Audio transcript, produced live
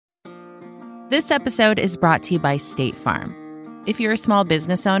This episode is brought to you by State Farm. If you're a small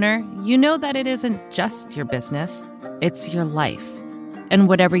business owner, you know that it isn't just your business, it's your life. And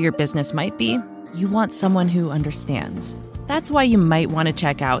whatever your business might be, you want someone who understands. That's why you might want to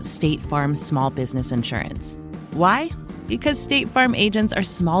check out State Farm Small Business Insurance. Why? Because State Farm agents are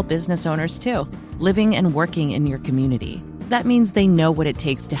small business owners too, living and working in your community. That means they know what it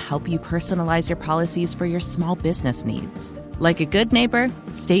takes to help you personalize your policies for your small business needs. Like a good neighbor,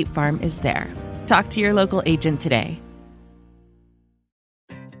 State Farm is there. Talk to your local agent today.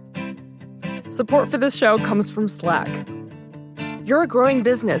 Support for this show comes from Slack. You're a growing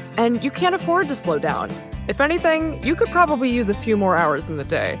business, and you can't afford to slow down. If anything, you could probably use a few more hours in the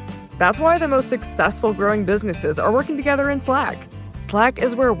day. That's why the most successful growing businesses are working together in Slack. Slack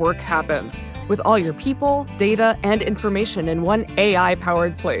is where work happens, with all your people, data, and information in one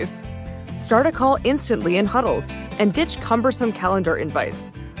AI-powered place. Start a call instantly in huddles and ditch cumbersome calendar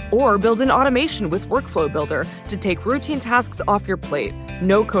invites. Or build an automation with Workflow Builder to take routine tasks off your plate.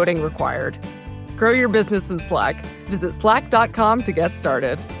 No coding required. Grow your business in Slack. Visit slack.com to get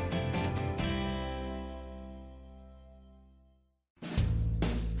started.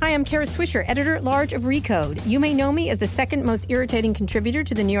 Hi, I'm Kara Swisher, editor-at-large of Recode. You may know me as the second most irritating contributor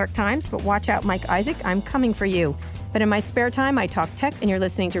to the New York Times, but watch out, Mike Isaac, I'm coming for you. But in my spare time, I talk tech, and you're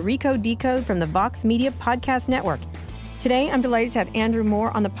listening to Recode Decode from the Vox Media Podcast Network. Today, I'm delighted to have Andrew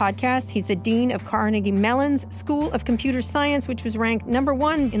Moore on the podcast. He's the dean of Carnegie Mellon's School of Computer Science, which was ranked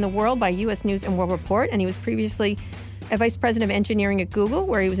 #1 in the world by U.S. News & World Report, and he was previously a vice president of engineering at Google,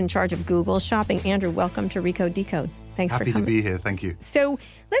 where he was in charge of Google Shopping. Andrew, welcome to Recode Decode. Thanks for coming. Happy to be here. Thank you. So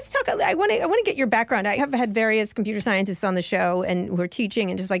let's talk. I want to get your background. I have had various computer scientists on the show and who are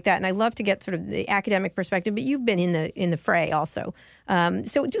teaching and just like that. And I love to get sort of the academic perspective. But you've been in the fray also.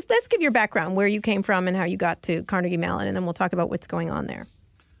 So just let's give your background, where you came from and how you got to Carnegie Mellon, and then we'll talk about what's going on there.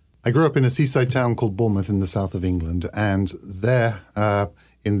 I grew up in a seaside town called Bournemouth in the south of England, and there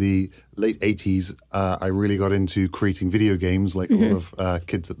in the late 80s, I really got into creating video games like a lot of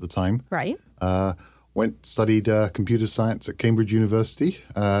kids at the time. Right. Studied computer science at Cambridge University,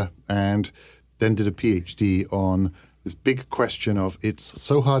 and then did a PhD on this big question of it's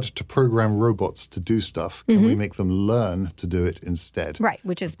so hard to program robots to do stuff. Can we make them learn to do it instead? Right,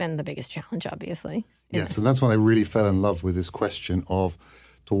 which has been the biggest challenge, obviously. Yes, and that's when I really fell in love with this question of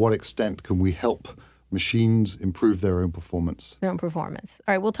to what extent can we help machines improve their own performance? Their own performance.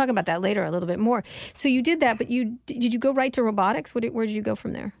 All right, we'll talk about that later a little bit more. So you did that, but did you go right to robotics? Where did you go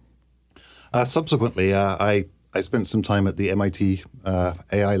from there? Subsequently, I spent some time at the MIT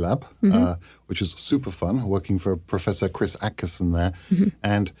AI lab, which was super fun, working for Professor Chris Atkinson there.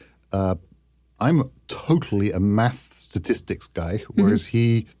 And I'm totally a math statistics guy, whereas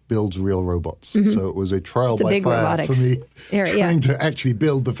he builds real robots. So it was a trial by fire for me trying to actually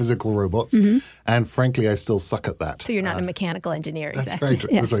build the physical robots. And frankly, I still suck at that. So you're not a mechanical engineer, exactly. That's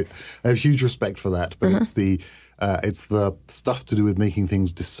right. That's right. I have huge respect for that, but it's the stuff to do with making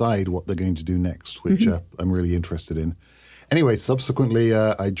things decide what they're going to do next, which I'm really interested in. Anyway, subsequently,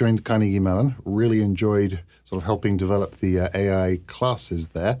 I joined Carnegie Mellon, really enjoyed sort of helping develop the AI classes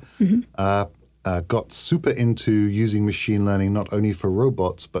there. Got super into using machine learning not only for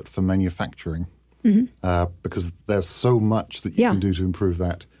robots, but for manufacturing, because there's so much that you can do to improve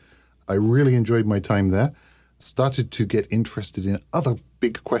that. I really enjoyed my time there. Started to get interested in other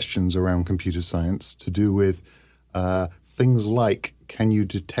big questions around computer science to do with things like, can you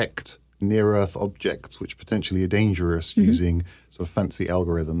detect near-Earth objects which potentially are dangerous using sort of fancy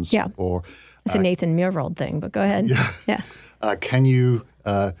algorithms? Yeah. Or it's a Nathan Myhrvold thing, but go ahead. Yeah. Can you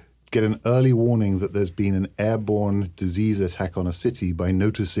get an early warning that there's been an airborne disease attack on a city by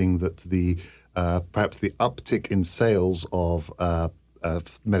noticing that the perhaps the uptick in sales of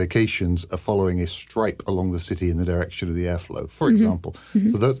medications are following a stripe along the city in the direction of the airflow, for example.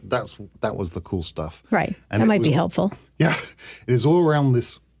 So that was the cool stuff. Right. And that might be helpful. Yeah. It is all around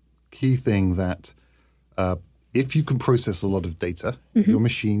this key thing that if you can process a lot of data, your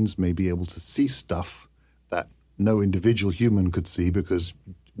machines may be able to see stuff that no individual human could see because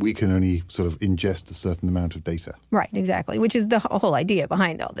we can only sort of ingest a certain amount of data. Right, exactly, which is the whole idea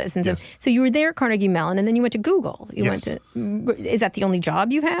behind all this. And Yes. so you were there at Carnegie Mellon, and then you went to Google. Yes. Is that the only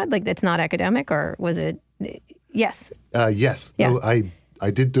job you've had? Like, that's not academic, or was it? Yes. Yes. Yeah. No,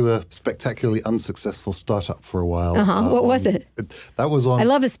 I did do a spectacularly unsuccessful startup for a while. What was it? That was on... I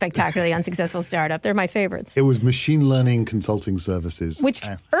love a spectacularly unsuccessful startup. They're my favorites. It was machine learning consulting services. Which,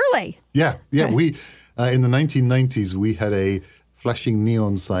 early. Yeah. Right. We, in the 1990s, we had a flashing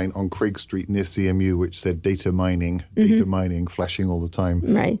neon sign on Craig Street near CMU, which said data mining, flashing all the time.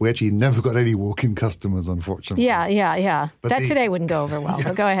 Right. We actually never got any walk-in customers, unfortunately. Yeah. But That today wouldn't go over well,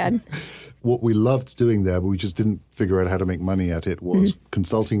 but go ahead. what we loved doing there, but we just didn't figure out how to make money at it, was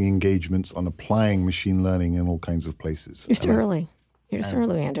consulting engagements on applying machine learning in all kinds of places. You're still early. You're just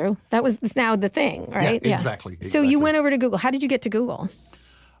early, Andrew. That was now the thing, right? Yeah, exactly. So you went over to Google. How did you get to Google?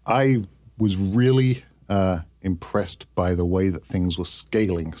 I was really impressed by the way that things were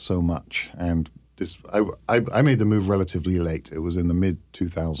scaling so much. And I made the move relatively late. It was in the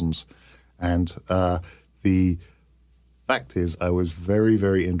mid-2000s. And the fact is, I was very,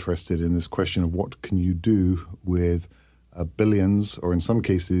 very interested in this question of what can you do with billions, or in some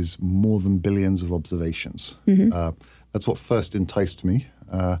cases, more than billions of observations. That's what first enticed me.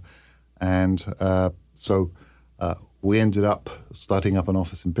 So we ended up starting up an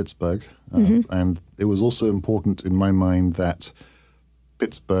office in Pittsburgh. And it was also important in my mind that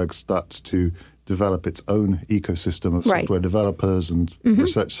Pittsburgh starts to develop its own ecosystem of software developers and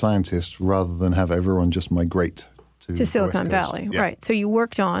research scientists, rather than have everyone just migrate to Silicon Valley. Yeah. Right. So you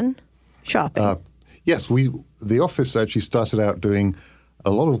worked on shopping. Yes, the office actually started out doing a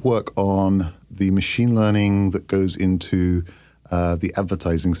lot of work on the machine learning that goes into the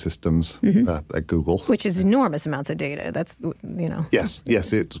advertising systems at Google. Which is enormous amounts of data. That's, Yes,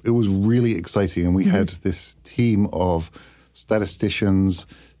 it was really exciting. And we had this team of statisticians,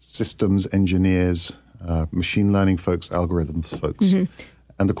 systems engineers, machine learning folks, algorithms folks.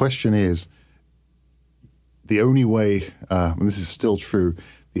 And the question is, the only way, and this is still true,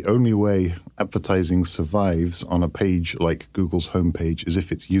 the only way advertising survives on a page like Google's homepage is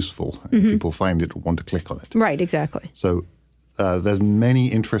if it's useful and people find it and want to click on it. Right, exactly. So there's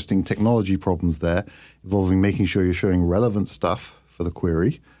many interesting technology problems there involving making sure you're showing relevant stuff for the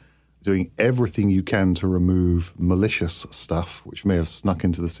query, doing everything you can to remove malicious stuff, which may have snuck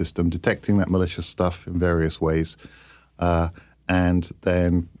into the system, detecting that malicious stuff in various ways, and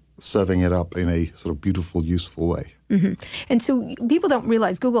then serving it up in a sort of beautiful, useful way. And so people don't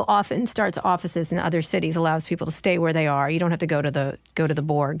realize Google often starts offices in other cities, allows people to stay where they are. You don't have to go to the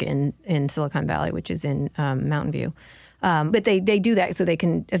Borg in Silicon Valley, which is in Mountain View. But they do that so they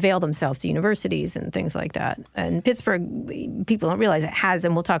can avail themselves to universities and things like that. And Pittsburgh, people don't realize it has,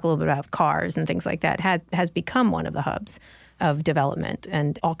 and we'll talk a little bit about cars and things like that, has become one of the hubs of development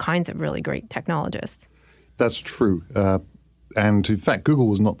and all kinds of really great technologists. That's true. And in fact, Google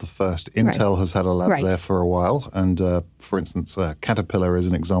was not the first. Intel has had a lab there for a while. And for instance, Caterpillar is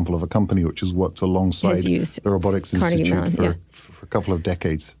an example of a company which has worked alongside the Robotics Carnegie Institute Mellon, for a couple of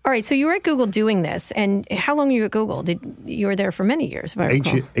decades. All right. So you were at Google doing this. And how long were you at Google? You were there for many years, if I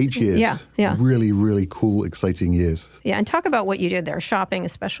recall. 8 years. Yeah. Really, really cool, exciting years. Yeah. And talk about what you did there, shopping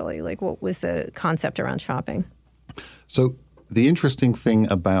especially. Like, what was the concept around shopping? So the interesting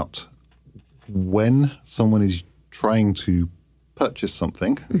thing about when someone is trying to purchase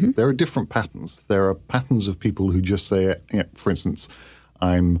something, there are different patterns. There are patterns of people who just say, for instance,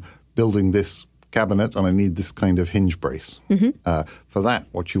 I'm building this cabinet and I need this kind of hinge brace. For that,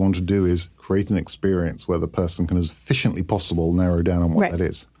 what you want to do is create an experience where the person can, as efficiently possible, narrow down on what that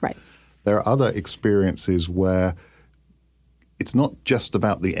is. Right. There are other experiences where it's not just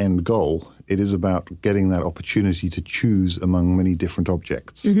about the end goal. It is about getting that opportunity to choose among many different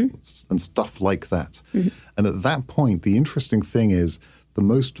objects and stuff like that. And at that point, the interesting thing is the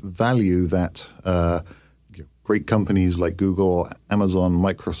most value that great companies like Google, Amazon,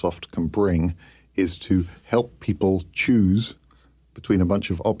 Microsoft can bring is to help people choose between a bunch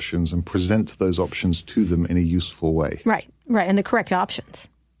of options and present those options to them in a useful way. Right. And the correct options.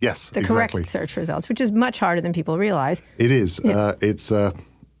 Yes, the exactly. correct search results, which is much harder than people realize. It is. Yeah.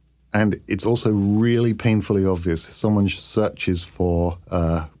 And it's also really painfully obvious. If someone searches for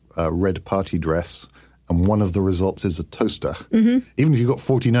a red party dress and one of the results is a toaster, even if you got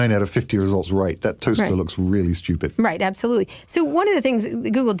 49 out of 50 results right, that toaster looks really stupid. Right, absolutely. So one of the things,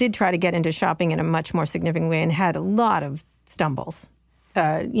 Google did try to get into shopping in a much more significant way and had a lot of stumbles.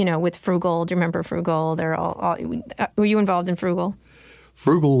 With Frugal. Do you remember Frugal? Were you involved in Frugal?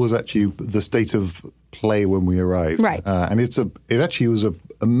 Frugal was actually the state of play when we arrived. Right. And it actually was an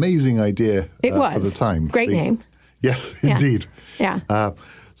amazing idea for the time. Great name. Yes, indeed. Yeah.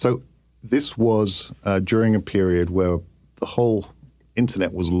 So this was during a period where the whole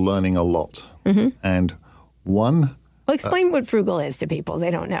internet was learning a lot. And one... Well, explain what Frugal is to people. They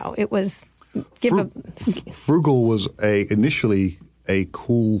don't know. It was... Frugal was initially a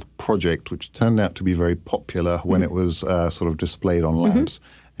cool project which turned out to be very popular when it was sort of displayed on labs.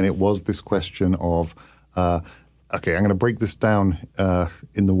 And it was this question of, okay, I'm going to break this down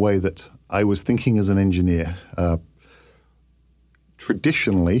in the way that I was thinking as an engineer.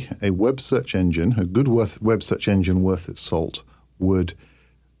 Traditionally, a web search engine, a good web search engine worth its salt, would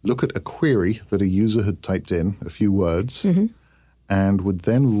look at a query that a user had typed in, a few words, and would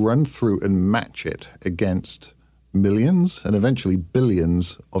then run through and match it against millions and eventually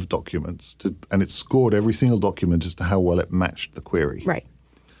billions of documents. And it scored every single document as to how well it matched the query. Right.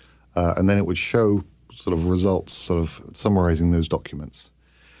 And then it would show sort of results, sort of summarizing those documents.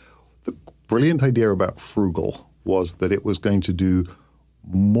 The brilliant idea about Frugal was that it was going to do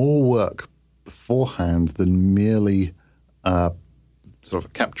more work beforehand than merely sort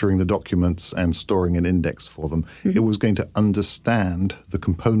of capturing the documents and storing an index for them. Mm-hmm. It was going to understand the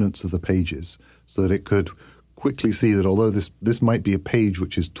components of the pages so that it could quickly see that although this might be a page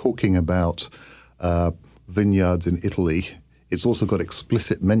which is talking about vineyards in Italy, it's also got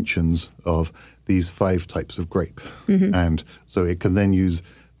explicit mentions of these 5 types of grape. Mm-hmm. And so it can then use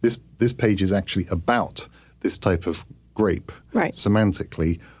this page is actually about this type of grape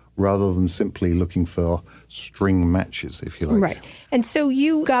semantically, rather than simply looking for string matches, if you like. Right. And so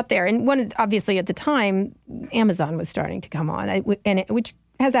you got there, and obviously at the time, Amazon was starting to come on, which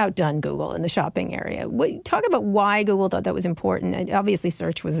has outdone Google in the shopping area. Talk about why Google thought that was important. And obviously,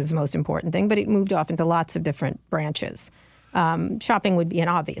 search was its most important thing, but it moved off into lots of different branches. Shopping would be an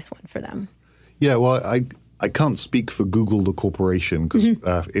obvious one for them. Yeah, well, I can't speak for Google, the corporation, because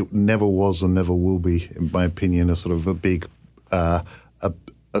it never was and never will be, in my opinion, a sort of a big,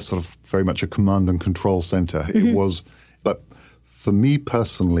 a sort of very much a command and control center. Mm-hmm. It was, but for me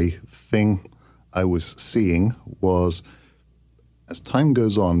personally, the thing I was seeing was, as time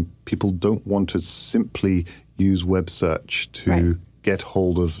goes on, people don't want to simply use web search to get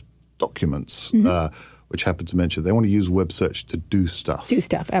hold of documents, which happened to mention. They want to use web search to do stuff. Do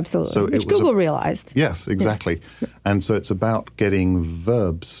stuff, absolutely. So which Google realized. Yes, exactly. Yeah. And so it's about getting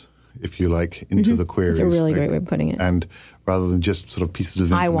verbs, if you like, into the queries. That's a really great way of putting it. And rather than just sort of pieces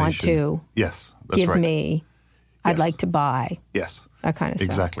of information. I want to. Yes, that's give right. me. I'd like to buy. Yes. That kind of stuff.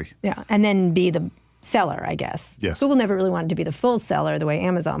 Exactly. Yeah. And then be the seller, I guess. Yes. Google never really wanted to be the full seller the way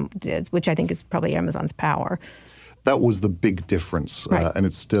Amazon did, which I think is probably Amazon's power. That was the big difference, and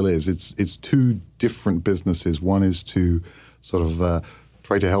it still is. It's 2 different businesses. One is to sort of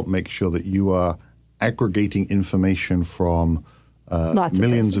try to help make sure that you are aggregating information from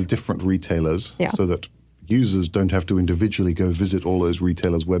millions of different retailers so that users don't have to individually go visit all those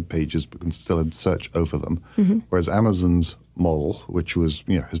retailers' web pages but can still search over them. Mm-hmm. Whereas Amazon's model, which was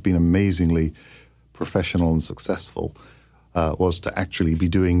has been amazingly professional and successful, was to actually be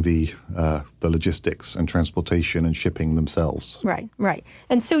doing the logistics and transportation and shipping themselves. Right.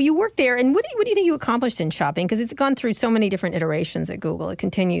 And so you worked there, and what do you think you accomplished in shopping? Because it's gone through so many different iterations at Google. It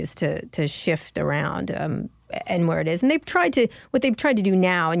continues to shift around and where it is. And what they've tried to do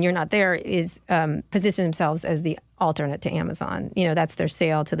now, and you're not there, is position themselves as the alternate to Amazon. That's their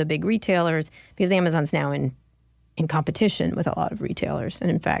sale to the big retailers, because Amazon's now in competition with a lot of retailers, and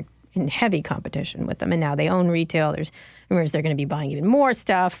in fact, in heavy competition with them. And now they own retail. There's rumors they're going to be buying even more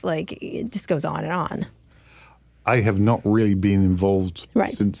stuff. Like, it just goes on and on. I have not really been involved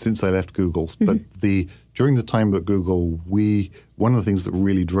since I left Google. But during the time at Google, one of the things that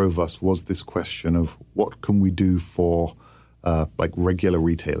really drove us was this question of what can we do for like regular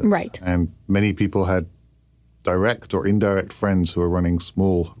retailers. Right. And many people had direct or indirect friends who are running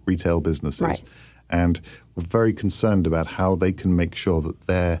small retail businesses. Right. And were very concerned about how they can make sure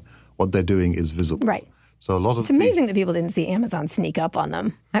that what they're doing is visible. Right. So it's amazing that people didn't see Amazon sneak up on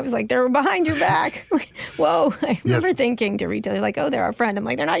them. I was like, they're behind your back. Whoa. I remember thinking to retailers, like, oh, they're our friend. I'm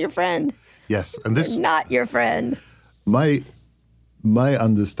like, they're not your friend. Yes. And they're not your friend. My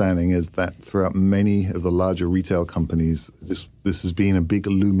understanding is that throughout many of the larger retail companies, this has been a big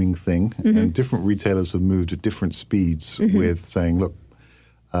looming thing. And different retailers have moved at different speeds with saying, look,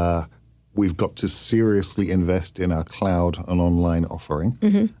 we've got to seriously invest in our cloud and online offering.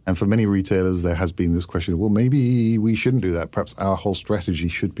 And for many retailers, there has been this question of, well, maybe we shouldn't do that. Perhaps our whole strategy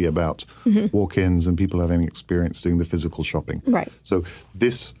should be about walk-ins and people having experience doing the physical shopping. Right. So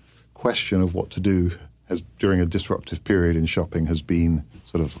this question of what to do during a disruptive period in shopping has been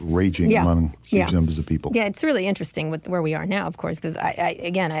sort of raging among huge numbers of people. Yeah, it's really interesting with where we are now, of course, because I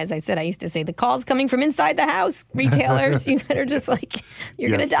again, as I said, I used to say the calls coming from inside the house, retailers, that are just like, you're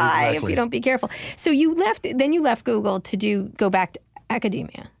going to die if you don't be careful. So you left Google to go back to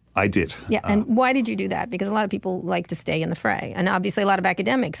academia. I did. Yeah, and why did you do that? Because a lot of people like to stay in the fray. And obviously a lot of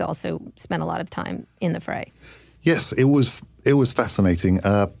academics also spend a lot of time in the fray. Yes, it was fascinating.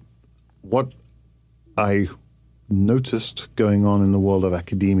 What I noticed going on in the world of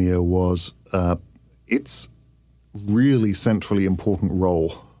academia was its really centrally important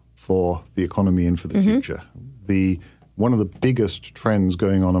role for the economy and for the future. One of the biggest trends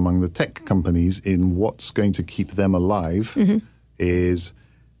going on among the tech companies in what's going to keep them alive is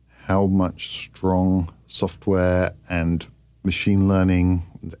how much strong software and machine learning,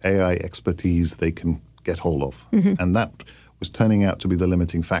 AI expertise they can get hold of. And that was turning out to be the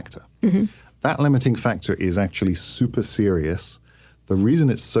limiting factor. That limiting factor is actually super serious. The reason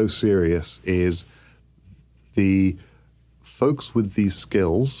it's so serious is the folks with these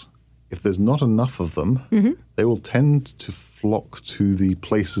skills, if there's not enough of them, they will tend to flock to the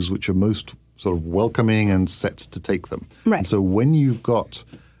places which are most sort of welcoming and set to take them. Right. And so when you've got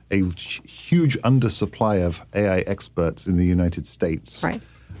a huge undersupply of AI experts in the United States, Right.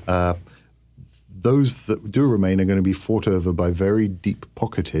 Those that do remain are going to be fought over by very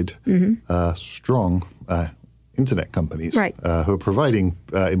deep-pocketed, strong internet companies Right. Who are providing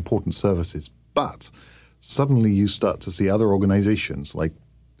important services. But suddenly you start to see other organizations, like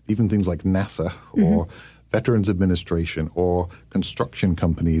even things like NASA or Veterans Administration or construction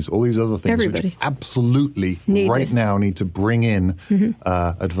companies, all these other things Everybody. which absolutely now need to bring in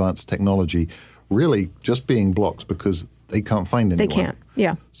advanced technology, really just being blocked because they can't find anyone. They can't,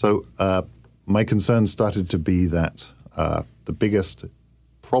 yeah. So my concern started to be that the biggest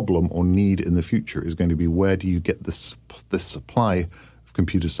problem or need in the future is going to be where do you get this supply of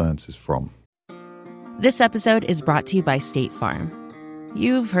computer sciences from? This episode is brought to you by State Farm.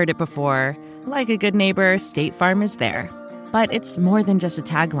 You've heard it before. Like a good neighbor, State Farm is there. But it's more than just a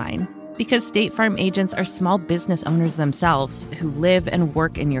tagline, because State Farm agents are small business owners themselves who live and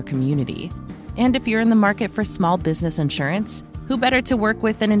work in your community. And if you're in the market for small business insurance, who better to work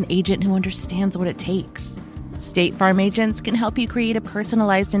with than an agent who understands what it takes? State Farm agents can help you create a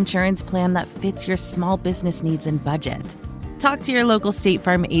personalized insurance plan that fits your small business needs and budget. Talk to your local State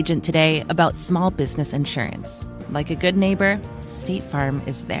Farm agent today about small business insurance. Like a good neighbor, State Farm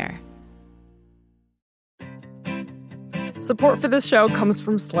is there. Support for this show comes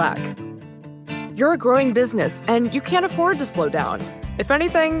from Slack. You're a growing business, and you can't afford to slow down. If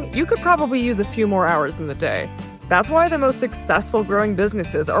anything, you could probably use a few more hours in the day. That's why the most successful growing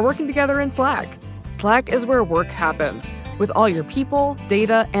businesses are working together in Slack. Slack is where work happens, with all your people,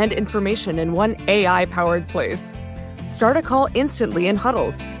 data, and information in one AI-powered place. Start a call instantly in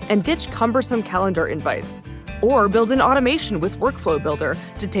huddles and ditch cumbersome calendar invites. Or build an automation with Workflow Builder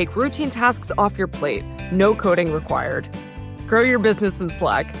to take routine tasks off your plate. No coding required. Grow your business in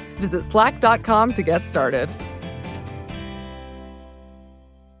Slack. Visit slack.com to get started.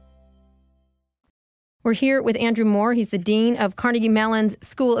 We're here with Andrew Moore. He's the dean of Carnegie Mellon's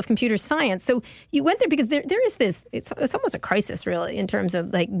School of Computer Science. So you went there because there is this, it's almost a crisis, really, in terms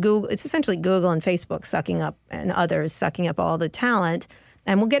of like Google. It's essentially Google and Facebook sucking up and others sucking up all the talent.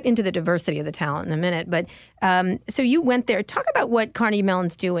 And we'll get into the diversity of the talent in a minute. But so you went there. Talk about what Carnegie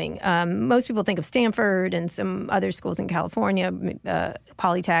Mellon's doing. Most people think of Stanford and some other schools in California,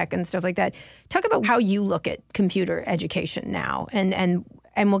 Polytech and stuff like that. Talk about how you look at computer education now.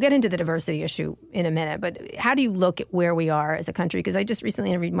 And we'll get into the diversity issue in a minute. But how do you look at where we are as a country? Because I just recently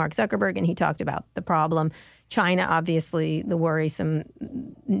interviewed Mark Zuckerberg, and he talked about the problem. China, obviously, the worrisome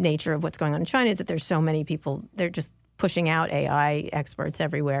nature of what's going on in China is that there's so many people, they're just pushing out AI experts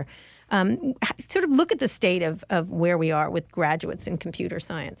everywhere. Sort of look at the state of where we are with graduates in computer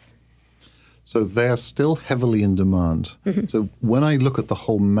science. So they are still heavily in demand. So when I look at the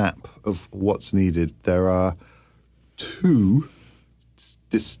whole map of what's needed, there are two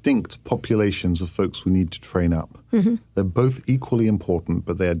distinct populations of folks we need to train up. They're both equally important,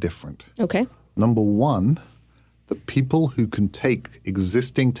 but they are different. Okay. Number one, the people who can take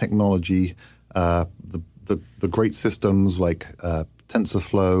existing technology, the great systems like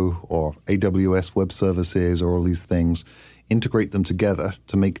TensorFlow or AWS Web Services or all these things, integrate them together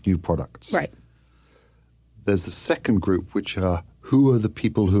to make new products. Right. There's the second group, which are who are the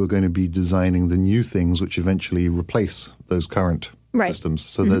people who are going to be designing the new things which eventually replace those current systems.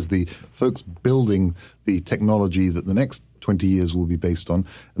 So there's the folks building the technology that the next 20 years will be based on,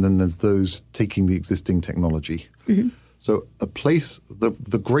 and then there's those taking the existing technology. So a place,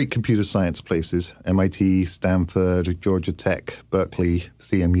 the great computer science places, MIT, Stanford, Georgia Tech, Berkeley,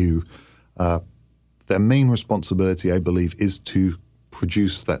 CMU, their main responsibility, I believe, is to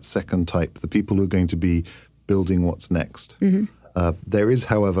produce that second type, the people who are going to be building what's next. There is,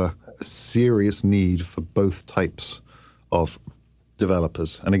 however, a serious need for both types of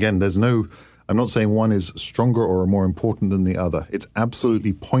developers. And again, I'm not saying one is stronger or more important than the other. It's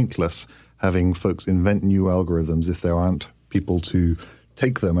absolutely pointless having folks invent new algorithms if there aren't people to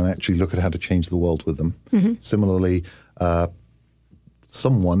take them and actually look at how to change the world with them. Similarly,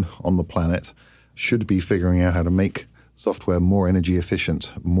 someone on the planet should be figuring out how to make software more energy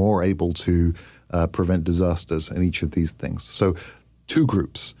efficient, more able to prevent disasters and each of these things. So two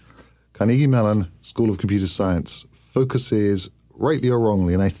groups. Carnegie Mellon School of Computer Science focuses, rightly or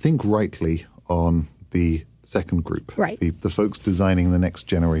wrongly, and I think rightly, on the second group, right? The folks designing the next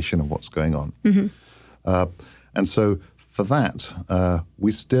generation of what's going on. And so for that,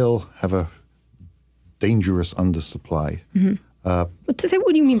 we still have a dangerous undersupply. What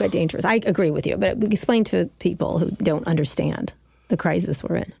do you mean by dangerous? I agree with you, but explain to people who don't understand the crisis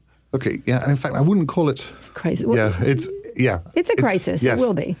we're in. Okay, yeah, and in fact, I wouldn't call it... It's a crisis. It's a crisis. Yes. It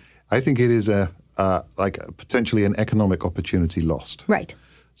will be. I think it is potentially an economic opportunity lost. Right.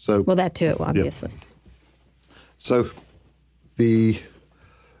 So, well, that too, obviously. Yeah. So the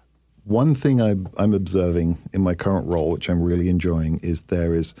one thing I'm observing in my current role, which I'm really enjoying, is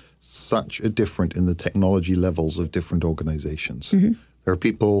there is such a difference in the technology levels of different organizations. There are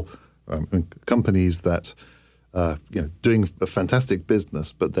people, companies that doing a fantastic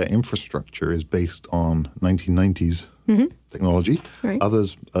business, but their infrastructure is based on 1990s technology. Right.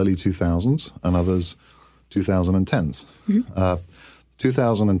 Others early 2000s, and others 2010s.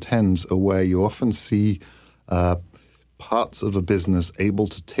 2010s are where you often see parts of a business able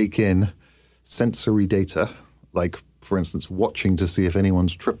to take in sensory data, like, for instance, watching to see if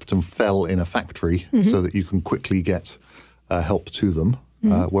anyone's tripped and fell in a factory so that you can quickly get help to them,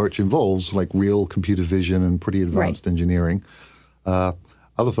 where it involves like real computer vision and pretty advanced engineering.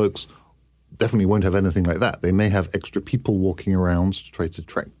 Other folks definitely won't have anything like that. They may have extra people walking around to try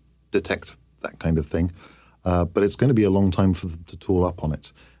to detect that kind of thing, but it's going to be a long time for them to tool up on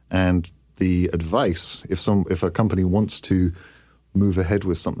it. And the advice, if a company wants to move ahead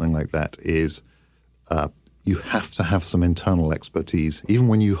with something like that, is you have to have some internal expertise. Even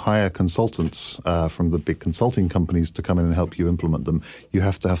when you hire consultants from the big consulting companies to come in and help you implement them, you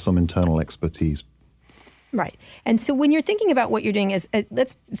have to have some internal expertise. Right. And so when you're thinking about what you're doing,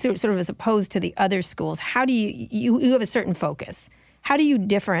 let's sort of as opposed to the other schools, how do you have a certain focus? How do you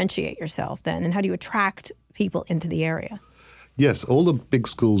differentiate yourself then, and how do you attract people into the area? Yes, all the big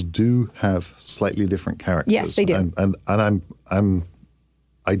schools do have slightly different characters. Yes, they do. And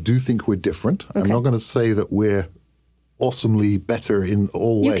I do think we're different. Okay. I'm not going to say that we're awesomely better in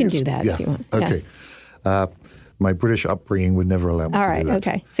all ways. You can do that if you want. Okay. Yeah. My British upbringing would never allow me to do that. All right,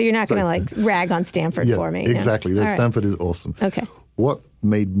 okay. So you're not going to rag on Stanford for me. Exactly. No. Stanford is awesome. Okay. What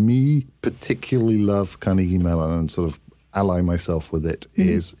made me particularly love Carnegie Mellon and sort of ally myself with it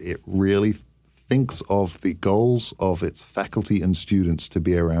is it really thinks of the goals of its faculty and students to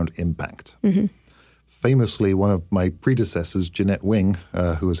be around impact. Famously, one of my predecessors, Jeanette Wing,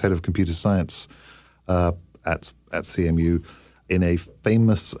 who was head of computer science at CMU, in a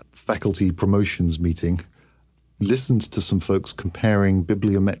famous faculty promotions meeting, listened to some folks comparing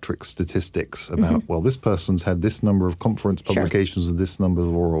bibliometric statistics about, well, this person's had this number of conference publications and this number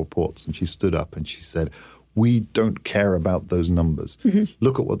of oral reports. And she stood up and she said, we don't care about those numbers.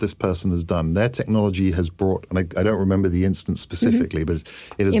 Look at what this person has done. Their technology has brought, and I don't remember the instance specifically, but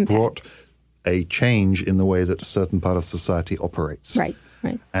it has brought a change in the way that a certain part of society operates. Right.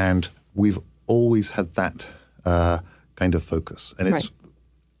 And we've always had that kind of focus.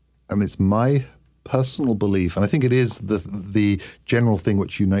 And it's my personal belief, and I think it is the general thing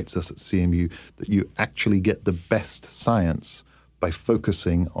which unites us at CMU, that you actually get the best science by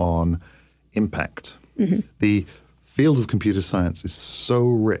focusing on impact. The field of computer science is so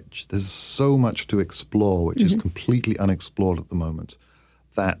rich. There's so much to explore, which is completely unexplored at the moment,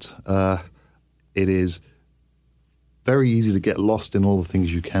 that it is very easy to get lost in all the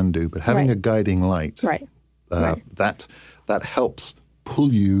things you can do. But having a guiding light, that helps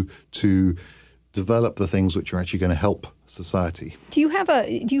pull you to develop the things which are actually going to help society. Do you have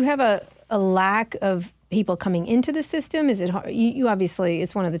a lack of people coming into the system? Is it hard? You obviously,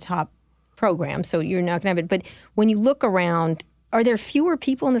 it's one of the top programs, so you're not going to have it. But when you look around, are there fewer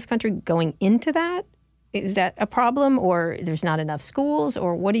people in this country going into that? Is that a problem, or there's not enough schools,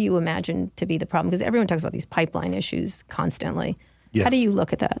 or what do you imagine to be the problem? Because everyone talks about these pipeline issues constantly. Yes. How do you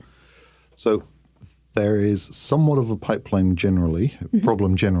look at that? So there is somewhat of a pipeline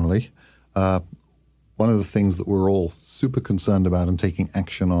problem generally. One of the things that we're all super concerned about and taking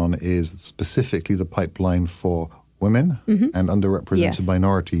action on is specifically the pipeline for women and underrepresented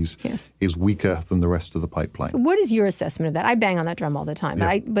minorities is weaker than the rest of the pipeline. So what is your assessment of that? I bang on that drum all the time,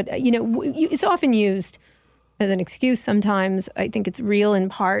 but it's often used as an excuse sometimes. I think it's real in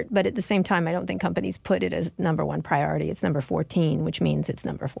part, but at the same time, I don't think companies put it as number one priority. It's number 14, which means it's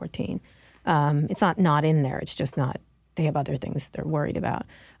number 14. It's not in there. It's just not. They have other things they're worried about.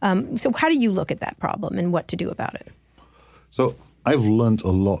 So how do you look at that problem and what to do about it? So I've learned a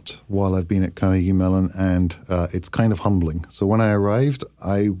lot while I've been at Carnegie Mellon, and it's kind of humbling. So when I arrived,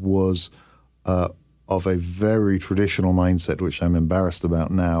 I was of a very traditional mindset, which I'm embarrassed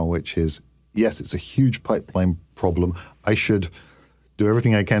about now, which is, yes, it's a huge pipeline problem. I should do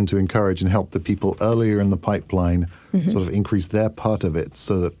everything I can to encourage and help the people earlier in the pipeline sort of increase their part of it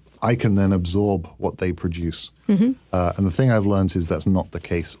so that I can then absorb what they produce. And the thing I've learned is that's not the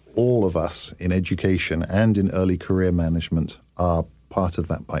case. All of us in education and in early career management are part of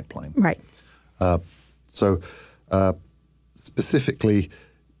that pipeline. Right. So specifically,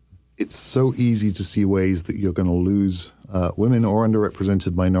 it's so easy to see ways that you're going to lose women or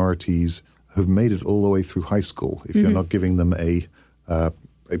underrepresented minorities who've made it all the way through high school if you're not giving them a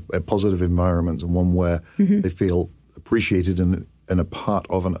positive environment and one where they feel appreciated and a part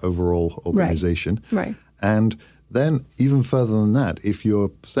of an overall organization. Right. And then even further than that, if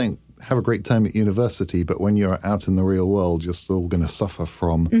you're saying, have a great time at university, but when you're out in the real world, you're still going to suffer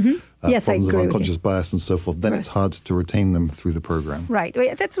from problems of unconscious bias and so forth, then it's hard to retain them through the program. Right.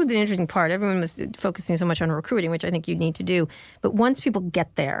 That's what's an interesting part. Everyone was focusing so much on recruiting, which I think you need to do. But once people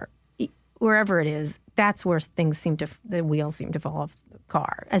get there, wherever it is, that's where the wheels seem to fall off the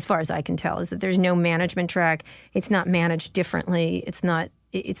car, as far as I can tell, is that there's no management track. It's not managed differently. It's not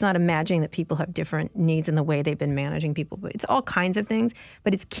imagining that people have different needs in the way they've been managing people. But it's all kinds of things,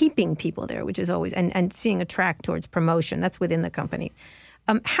 but it's keeping people there, which is always, and seeing a track towards promotion. That's within the companies.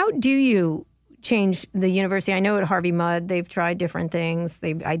 How do you change the university? I know at Harvey Mudd, they've tried different things.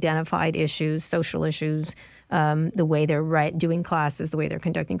 They've identified issues, social issues, the way they're doing classes, the way they're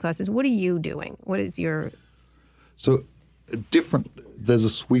conducting classes. What are you doing? What is your... So there's a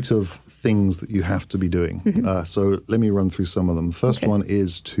suite of things that you have to be doing. So let me run through some of them. The first one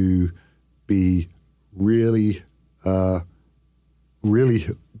is to be really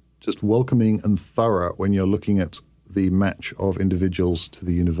just welcoming and thorough when you're looking at the match of individuals to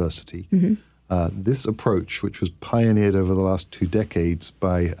the university. This approach, which was pioneered over the last 2 decades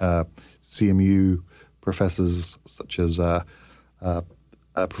by CMU professors such as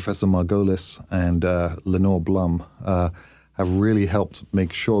Professor Margolis and Lenore Blum, have really helped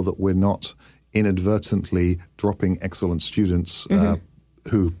make sure that we're not inadvertently dropping excellent students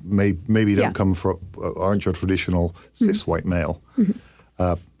who maybe don't come from, aren't your traditional cis white male.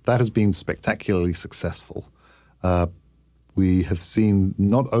 That has been spectacularly successful. We have seen,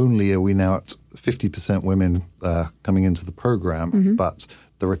 not only are we now at 50% women coming into the program, but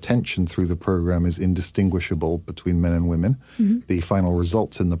the retention through the program is indistinguishable between men and women. The final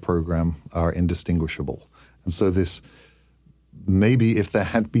results in the program are indistinguishable. And so this, maybe if there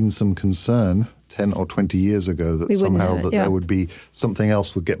had been some concern 10 or 20 years ago that somehow there would be something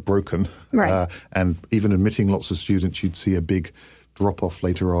else would get broken, and even admitting lots of students, you'd see a big drop-off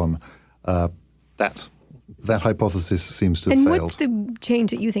later on. That hypothesis seems to have failed. And what's the change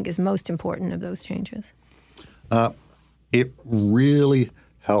that you think is most important of those changes? It really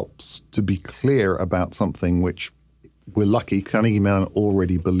helps to be clear about something which we're lucky, Carnegie Mellon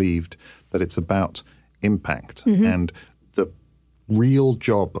already believed that it's about impact. And the real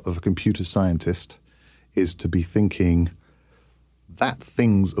job of a computer scientist is to be thinking, that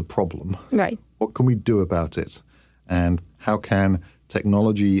thing's a problem. Right. What can we do about it? And how can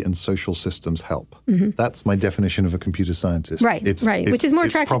technology and social systems help? That's my definition of a computer scientist. Right, which is more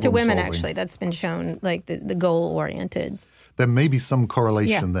attractive to women, solving. Actually. That's been shown, like the goal-oriented. There may be some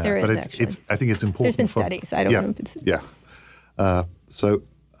correlation there, but it's I think it's important. There's been studies. I don't know if it's... So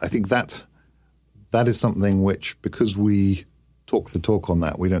I think that is something which, because we talk the talk on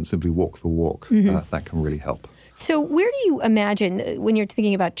that, we don't simply walk the walk. That can really help. So where do you imagine, when you're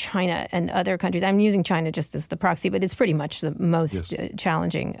thinking about China and other countries, I'm using China just as the proxy, but it's pretty much the most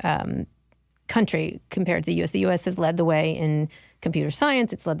challenging country compared to the U.S. The U.S. has led the way in computer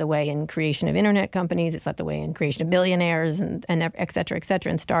science. It's led the way in creation of internet companies. It's led the way in creation of billionaires and et cetera,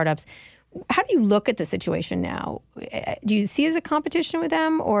 and startups. How do you look at the situation now? Do you see it as a competition with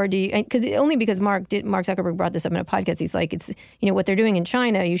them, or do you? Because Mark Zuckerberg brought this up in a podcast. He's like, it's what they're doing in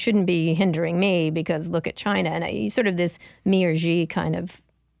China. You shouldn't be hindering me because look at China, and sort of this me or Xi kind of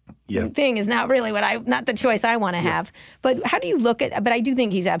thing is not really not the choice I want to have. But how do you look at? But I do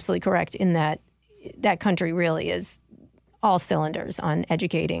think he's absolutely correct in that country really is all cylinders on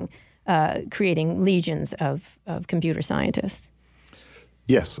educating, creating legions of computer scientists.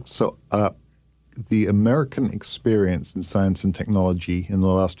 Yes. So the American experience in science and technology in the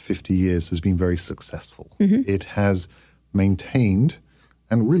last 50 years has been very successful. It has maintained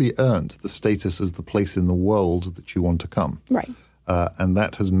and really earned the status as the place in the world that you want to come. Right. And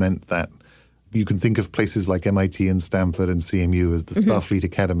that has meant that you can think of places like MIT and Stanford and CMU as the Starfleet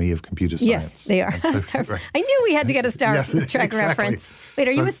Academy of computer science. Yes, they are. I knew we had to get a Star Trek reference. Wait,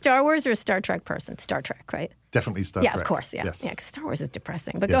 are you a Star Wars or a Star Trek person? Star Trek, right? Definitely Star Trek. Yeah, of course, yeah. Yes. Yeah, because Star Wars is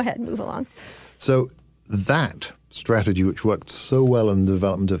depressing. But go ahead, move along. So that strategy, which worked so well in the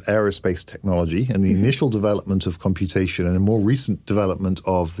development of aerospace technology and the initial development of computation and a more recent development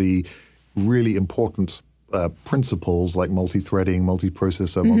of the really important principles like multi-threading,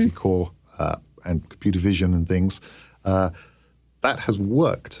 multi-processor, multi-core, and computer vision and things, that has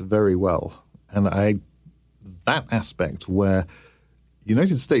worked very well. And that aspect where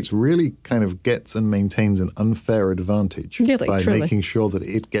United States really kind of gets and maintains an unfair advantage by making sure that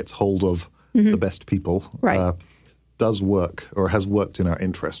it gets hold of the best people, does work or has worked in our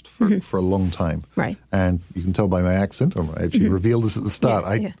interest for a long time. Right. And you can tell by my accent, I actually revealed this at the start.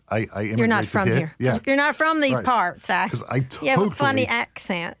 I You're not from here. Yeah. You're not from these parts. Because I totally... You have a funny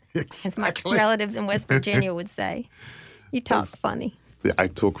accent, as my relatives in West Virginia would say. You talk funny. Yeah, I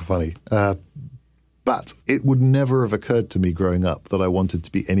talk funny. But it would never have occurred to me growing up that I wanted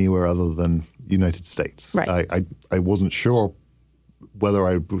to be anywhere other than United States. Right. I wasn't sure whether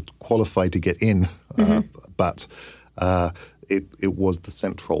I would qualify to get in, but it was the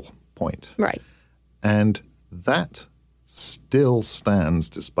central point. Right. And that still stands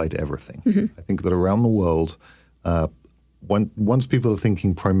despite everything. I think that around the world, once people are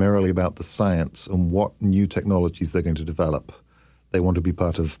thinking primarily about the science and what new technologies they're going to develop, they want to be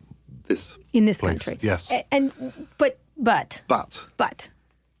part of this in this place. country. Yes. But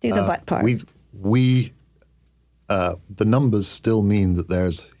do the but part. The numbers still mean that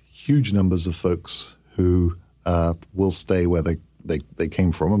there's huge numbers of folks who will stay where they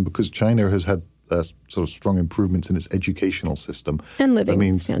came from. And because China has had sort of strong improvements in its educational system. And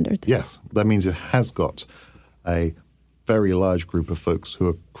living standards. Yes. That means it has got a very large group of folks who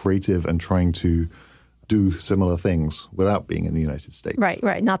are creative and trying to do similar things without being in the United States.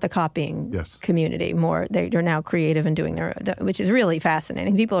 Right. Not the copying community. More, they're now creative and doing which is really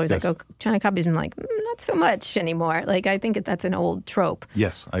fascinating. People are always like, "Oh, China copies," and I'm like, not so much anymore. Like, I think that's an old trope.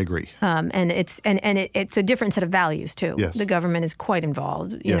 Yes, I agree. And it's a different set of values too. Yes. The government is quite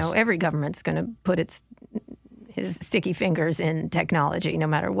involved. You know, every government's going to put his sticky fingers in technology, no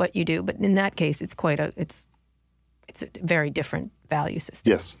matter what you do. But in that case, it's a very different value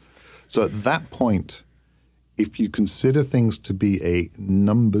system. Yes. So at that point, if you consider things to be a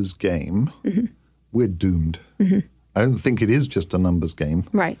numbers game, we're doomed. I don't think it is just a numbers game.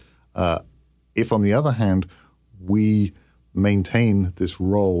 Right. If, on the other hand, we maintain this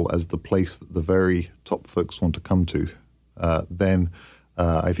role as the place that the very top folks want to come to, then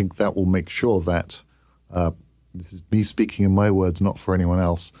I think that will make sure that, this is me speaking in my words, not for anyone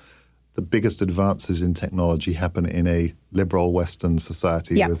else, the biggest advances in technology happen in a liberal Western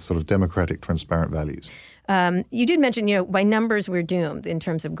society with sort of democratic, transparent values. You did mention, by numbers, we're doomed in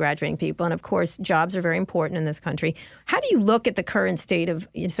terms of graduating people. And, of course, jobs are very important in this country. How do you look at the current state of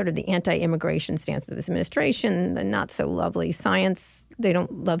sort of the anti-immigration stance of this administration, the not-so-lovely science? They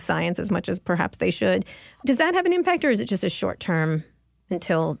don't love science as much as perhaps they should. Does that have an impact, or is it just a short-term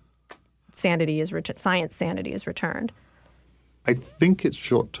until science sanity is returned? I think it's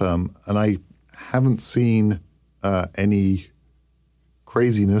short-term, and I haven't seen any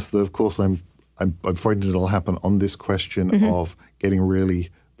craziness, though, of course, I'm frightened it'll happen on this question of getting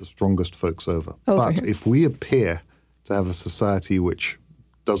really the strongest folks over. But if we appear to have a society which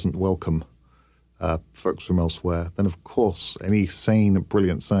doesn't welcome folks from elsewhere, then of course any sane,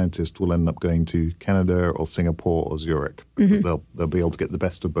 brilliant scientist will end up going to Canada or Singapore or Zurich because they'll be able to get the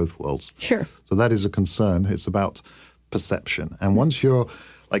best of both worlds. Sure. So that is a concern. It's about perception. And once you're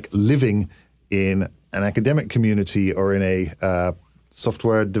like living in an academic community or in a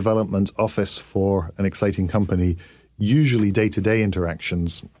software development office for an exciting company, usually day-to-day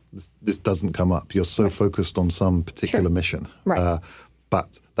interactions, this doesn't come up. You're so focused on some particular mission. Right.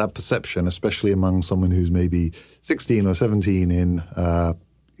 But that perception, especially among someone who's maybe 16 or 17 in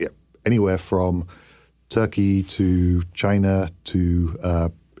anywhere from Turkey to China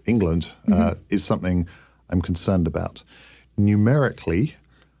to England, is something I'm concerned about. Numerically,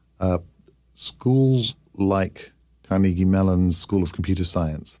 schools like Carnegie Mellon's School of Computer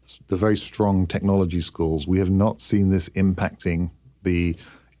Science, the very strong technology schools, we have not seen this impacting the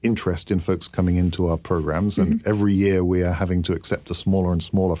interest in folks coming into our programs. And every year we are having to accept a smaller and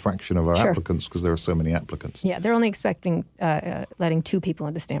smaller fraction of our applicants because there are so many applicants. Yeah, they're only expecting letting 2 people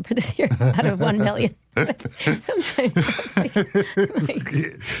into Stanford this year out of 1 million. Sometimes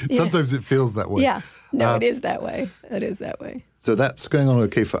sometimes it feels that way. Yeah. No, it is that way. It is that way. So that's going on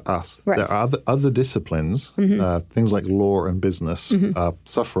okay for us. Right. There are other disciplines, things like law and business, are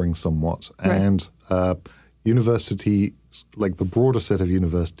suffering somewhat. And university, like the broader set of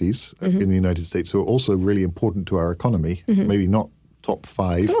universities in the United States, who are also really important to our economy, maybe not top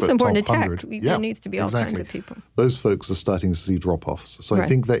 5, but also but important top to 100. tech. There needs to be all kinds of people. Those folks are starting to see drop-offs. So I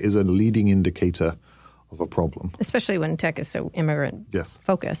think that is a leading indicator of a problem. Especially when tech is so immigrant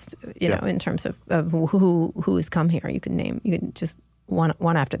focused, Yeah. in terms of who has come here. You can just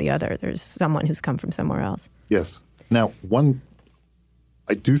one after the other. There's someone who's come from somewhere else. Yes. Now,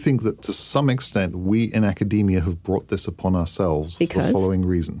 I do think that to some extent we in academia have brought this upon ourselves for the following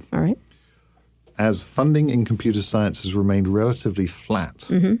reason. All right. As funding in computer science has remained relatively flat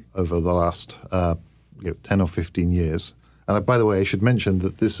over the last 10 or 15 years, and by the way, I should mention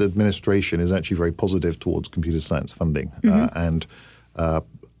that this administration is actually very positive towards computer science funding, and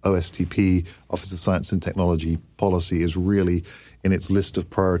OSTP, Office of Science and Technology policy, is really in its list of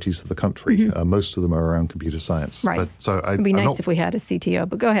priorities for the country. Most of them are around computer science. Right. It'd be nice if we had a CTO,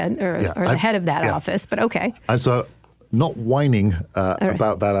 but go ahead, or the head of that office, but okay. And so not whining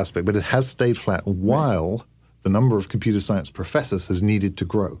about that aspect, but it has stayed flat while the number of computer science professors has needed to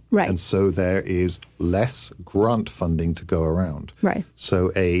grow. Right. And so there is less grant funding to go around. Right.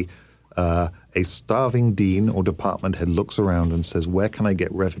 So a starving dean or department head looks around and says, where can I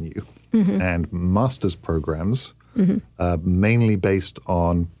get revenue? And master's programs, mainly based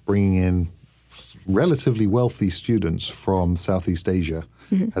on bringing in relatively wealthy students from Southeast Asia,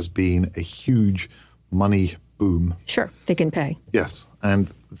 has been a huge money boom. Sure, they can pay. Yes. And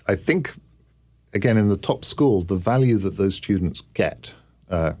I think, again, in the top schools, the value that those students get,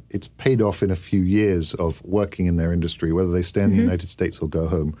 it's paid off in a few years of working in their industry, whether they stay in the United States or go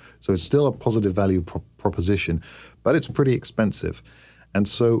home. So it's still a positive value proposition, but it's pretty expensive. And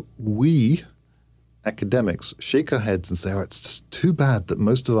so we, academics, shake our heads and say, it's too bad that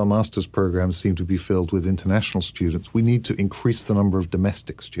most of our master's programs seem to be filled with international students. We need to increase the number of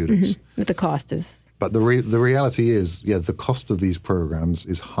domestic students. But the cost is... But the reality is, the cost of these programs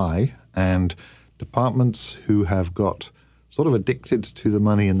is high, and departments who have got sort of addicted to the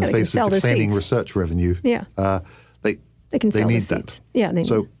money in the face of declining research revenue, they can sell need the that. seats. Yeah, they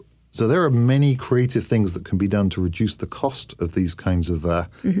need. So there are many creative things that can be done to reduce the cost of these kinds of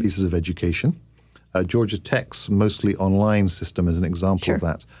pieces of education. Georgia Tech's mostly online system is an example of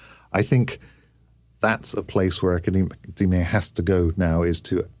that. I think that's a place where academia has to go now, is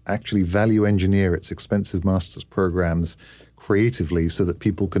to actually value engineer its expensive master's programs creatively so that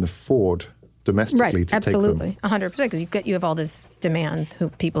people can afford domestically to take them. Absolutely, 100%, because you have all this demand,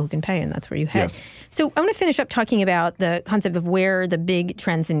 people who can pay, and that's where you head. Yes. So I want to finish up talking about the concept of where the big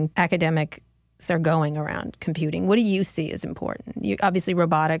trends in academics are going around computing. What do you see as important? Obviously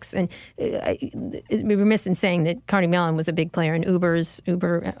robotics, and it'd be remiss in saying that Carnegie Mellon was a big player in Uber,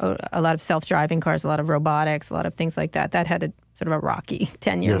 a lot of self-driving cars, a lot of robotics, a lot of things like that. That had a sort of a rocky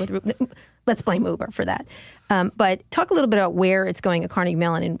tenure. Yes. Let's blame Uber for that. But talk a little bit about where it's going at Carnegie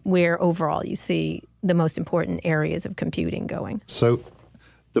Mellon and where overall you see the most important areas of computing going. So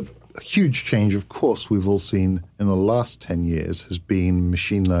the huge change, of course, we've all seen in the last 10 years has been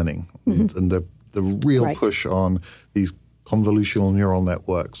machine learning and the real push on these convolutional neural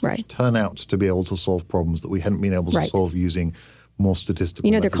networks, which turn out to be able to solve problems that we hadn't been able to solve using more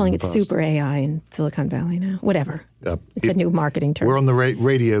statistical methods. They're calling it super AI in Silicon Valley now. Whatever. It's a new marketing term. We're on the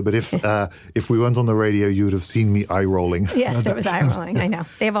radio, but if we weren't on the radio, you would have seen me eye-rolling. Yes, there was eye-rolling. I know.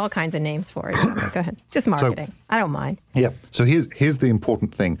 They have all kinds of names for it. Go ahead. Just marketing. I don't mind. Yeah. So here's the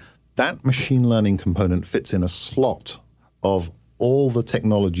important thing. That machine learning component fits in a slot of all the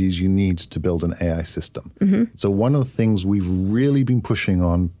technologies you need to build an AI system. So one of the things we've really been pushing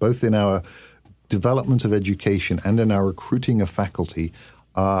on, both in our development of education and in our recruiting of faculty,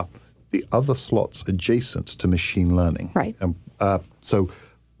 are the other slots adjacent to machine learning. Right. So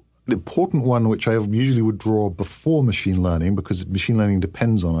an important one, which I usually would draw before machine learning, because machine learning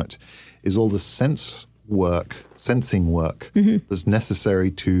depends on it, is all the sensing work that's necessary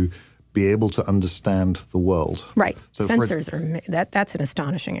to be able to understand the world. Right. So sensors that's an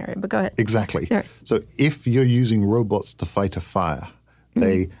astonishing area, but go ahead. Exactly. Right. So if you're using robots to fight a fire,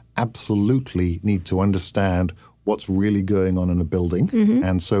 they absolutely need to understand what's really going on in a building.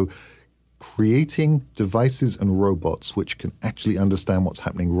 And so creating devices and robots which can actually understand what's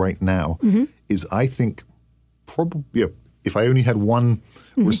happening right now is, I think, probably, if I only had one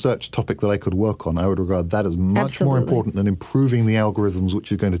research topic that I could work on, I would regard that as much more important than improving the algorithms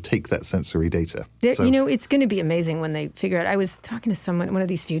which are going to take that sensory data. It's going to be amazing when they figure out. I was talking to one of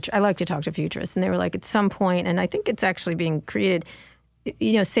these I like to talk to futurists, and they were like, at some point, and I think it's actually being created,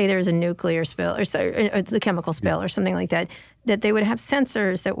 say there's a nuclear spill or the chemical spill or something like that, that they would have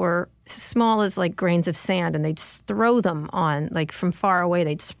sensors that were small as like grains of sand, and they'd throw them on, like from far away,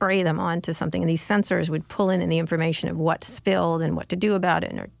 they'd spray them onto something, and these sensors would pull in the information of what spilled and what to do about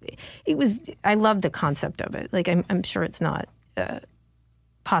it. And I love the concept of it. Like, I'm sure it's not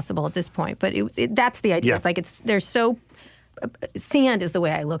possible at this point, but that's the idea. Yeah. It's like they're so sand is the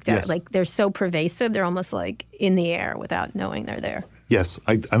way I looked at Yes. it. Like they're so pervasive, they're almost like in the air without knowing they're there. Yes,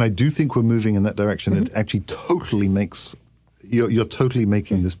 and I do think we're moving in that direction. It actually totally makes you're totally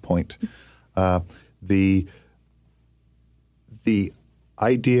making this point. The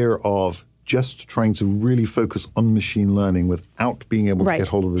idea of just trying to really focus on machine learning without being able to get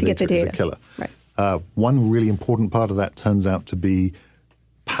hold of the data is a killer. Right. One really important part of that turns out to be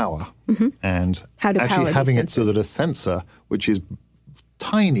power, and How to actually power having these it so that a sensor, which is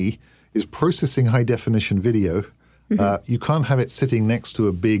tiny, is processing high definition video. You can't have it sitting next to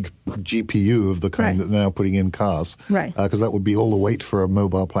a big GPU of the kind that they're now putting in cars, Right. Because that would be all the weight for a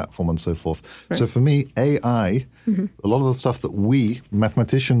mobile platform and so forth. So for me, AI, a lot of the stuff that we,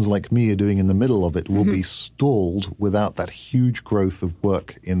 mathematicians like me, are doing in the middle of it will be stalled without that huge growth of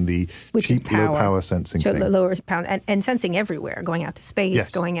work in the cheap, low-power sensing So thing. lower power and sensing everywhere, going out to space, Yes.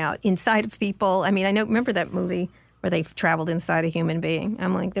 going out inside of people. I mean, remember that movie where they've traveled inside a human being?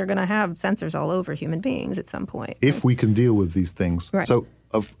 I'm like, they're going to have sensors all over human beings at some point. If we can deal with these things. Right. So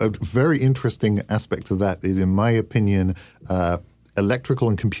a very interesting aspect of that is, in my opinion, electrical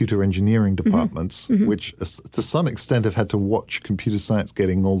and computer engineering departments, which to some extent have had to watch computer science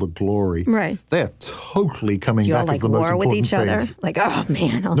getting all the glory. Right. They're totally coming You all back like as the most war with important each other? things. Like, oh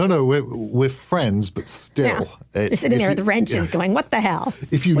man. No, we're friends, but still. They're sitting there with wrenches going, what the hell?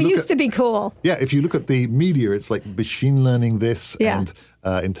 If you we look used at- to be cool. Yeah, if you look at the media, it's like machine learning this and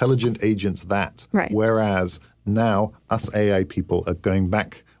intelligent agents that. Right. Whereas now, us AI people are going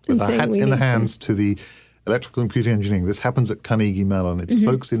back with And our saying hats we in the need hands to the electrical and computer engineering. This happens at Carnegie Mellon. It's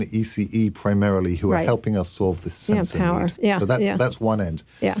folks in ECE primarily who are Right. helping us solve this sensor power. need. Yeah, So yeah. that's one end.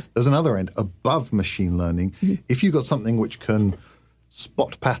 Yeah. There's another end above machine learning. If you've got something which can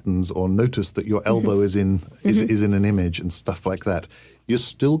spot patterns or notice that your elbow is in an image and stuff like that, you're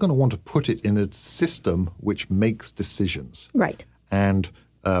still going to want to put it in a system which makes decisions. Right. And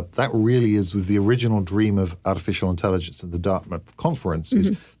that really was the original dream of artificial intelligence at the Dartmouth conference,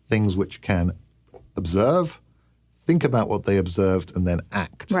 is things which can observe, think about what they observed, and then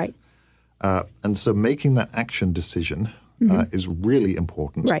act. Right. And so making that action decision is really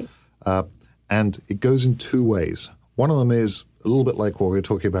important. Right. And it goes in two ways. One of them is a little bit like what we were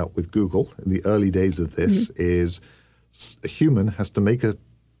talking about with Google in the early days of this, is a human has to make a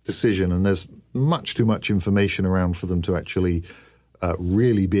decision, and there's much too much information around for them to actually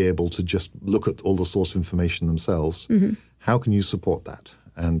really be able to just look at all the source information themselves. How can you support that?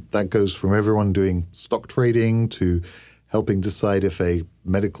 And that goes from everyone doing stock trading to helping decide if a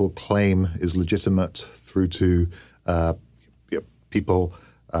medical claim is legitimate, through to people.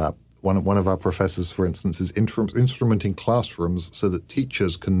 One of our professors, for instance, is instrumenting classrooms so that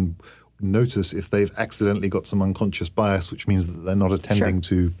teachers can notice if they've accidentally got some unconscious bias, which means that they're not attending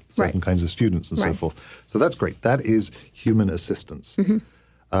to certain kinds of students and so forth. So that's great. That is human assistance. In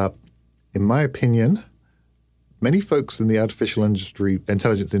my opinion, many folks in the artificial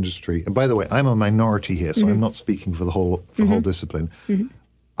intelligence industry, and by the way, I'm a minority here, so I'm not speaking for the whole discipline,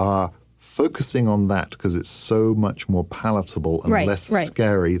 are focusing on that because it's so much more palatable and less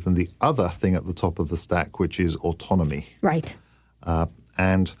scary than the other thing at the top of the stack, which is autonomy. Right.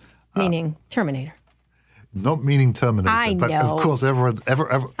 Meaning Terminator. Not meaning Terminator, I but know. of course everyone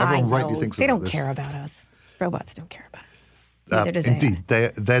rightly thinks they about don't this. care about us. Robots don't care about us. Neither does AI. Indeed,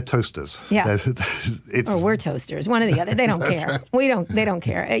 they're toasters. Yeah. It's, Or we're toasters. One or the other. They don't care. Right. They don't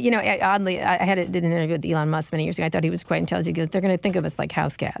care. Oddly, I did an interview with Elon Musk many years ago. I thought he was quite intelligent. He goes, they're going to think of us like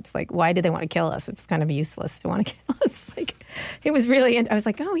house cats. Like, why do they want to kill us? It's kind of useless to want to kill us. Like, it was really. And I was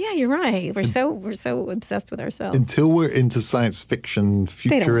like, oh yeah, you're right. We're so obsessed with ourselves. Until we're into science fiction,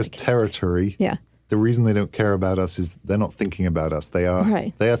 futurist territory. Yeah. The reason they don't care about us is they're not thinking about us. They are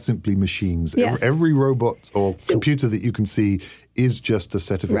simply machines. Yes. Every robot or computer that you can see is just a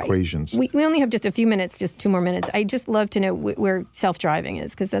set of equations. We only have just a few minutes, just 2 more minutes. I just love to know where self-driving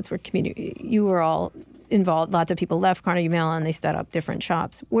is, because that's where you were all involved. Lots of people left Carnegie Mellon. They set up different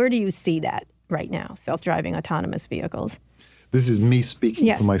shops. Where do you see that right now, self-driving autonomous vehicles? This is me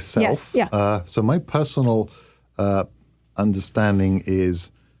speaking for myself. Yes. Yeah. So my personal understanding is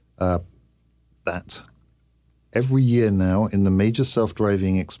that every year now in the major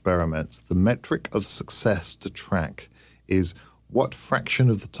self-driving experiments, the metric of success to track is what fraction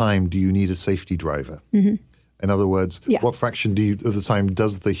of the time do you need a safety driver? In other words, what fraction of the time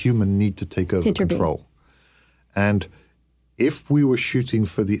does the human need to take over control? And if we were shooting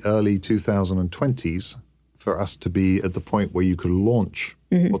for the early 2020s, for us to be at the point where you could launch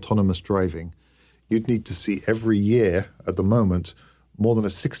autonomous driving, you'd need to see every year at the moment more than a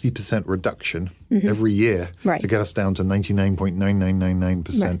 60% reduction every year to get us down to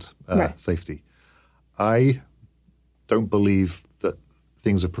 99.9999% safety. I don't believe that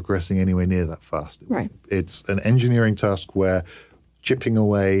things are progressing anywhere near that fast. Right. It's an engineering task where chipping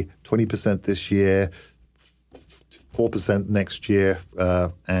away 20% this year, 4% next year,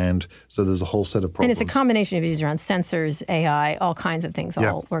 and so there's a whole set of problems. And it's a combination of issues around sensors, AI, all kinds of things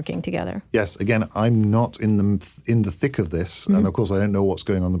all working together. Yes. Again, I'm not in the thick of this, and of course I don't know what's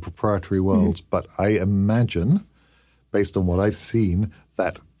going on in the proprietary world, but I imagine, based on what I've seen,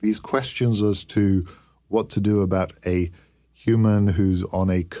 that these questions as to what to do about a human who's on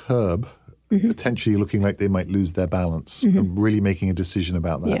a curb, potentially looking like they might lose their balance, and really making a decision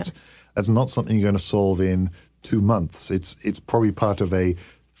about that. Yeah. That's not something you're going to solve in 2 months. It's probably part of a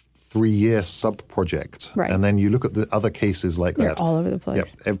 3-year sub-project. Right. And then you look at the other cases like They're that. all over the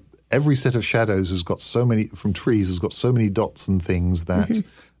place. Yep. Every set of shadows has got so many, from trees, has got so many dots and things that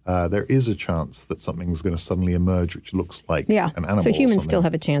there is a chance that something's going to suddenly emerge which looks like an animal. So humans still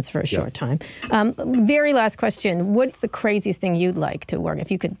have a chance for a short time. Very last question. What's the craziest thing you'd like to work,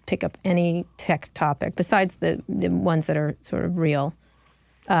 if you could pick up any tech topic, besides the ones that are sort of real,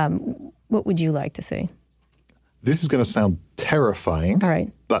 what would you like to see? This is going to sound terrifying, all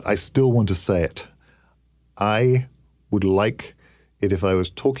right, but I still want to say it. I would like it if I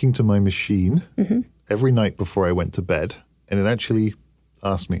was talking to my machine every night before I went to bed, and it actually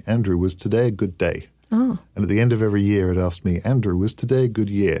asked me, Andrew, was today a good day? Oh. And at the end of every year, it asked me, Andrew, was today a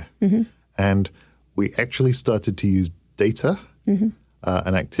good year? And we actually started to use data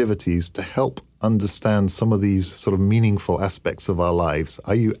and activities to help understand some of these sort of meaningful aspects of our lives.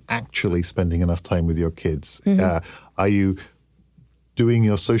 Are you actually spending enough time with your kids? Are you doing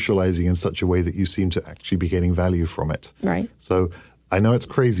your socializing in such a way that you seem to actually be getting value from it? Right. So I know it's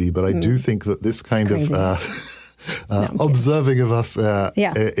crazy, but I do think that this kind of observing of us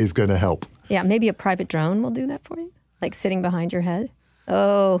is going to help. Yeah, maybe a private drone will do that for you, like sitting behind your head.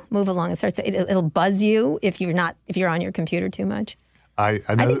 Oh, move along. It'll buzz you if you're on your computer too much. I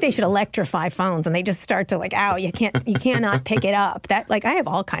think they should electrify phones, and they just start to you cannot pick it up. I have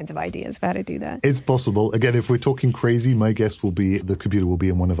all kinds of ideas of how to do that. It's possible. Again, if we're talking crazy, my guess will be the computer will be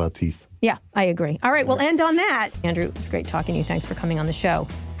in one of our teeth. Yeah, I agree. All right, we'll end on that. Andrew, it was great talking to you. Thanks for coming on the show.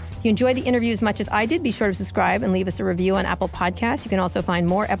 If you enjoyed the interview as much as I did, be sure to subscribe and leave us a review on Apple Podcasts. You can also find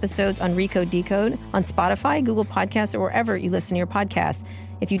more episodes on Recode, Decode on Spotify, Google Podcasts, or wherever you listen to your podcasts.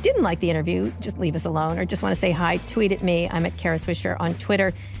 If you didn't like the interview, just leave us alone, or just want to say hi, tweet at me. I'm at Kara Swisher on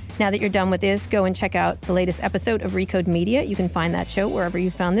Twitter. Now that you're done with this, go and check out the latest episode of Recode Media. You can find that show wherever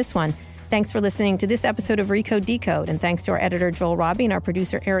you found this one. Thanks for listening to this episode of Recode Decode, and thanks to our editor, Joel Robbie, and our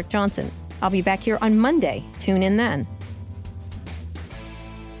producer, Eric Johnson. I'll be back here on Monday. Tune in then.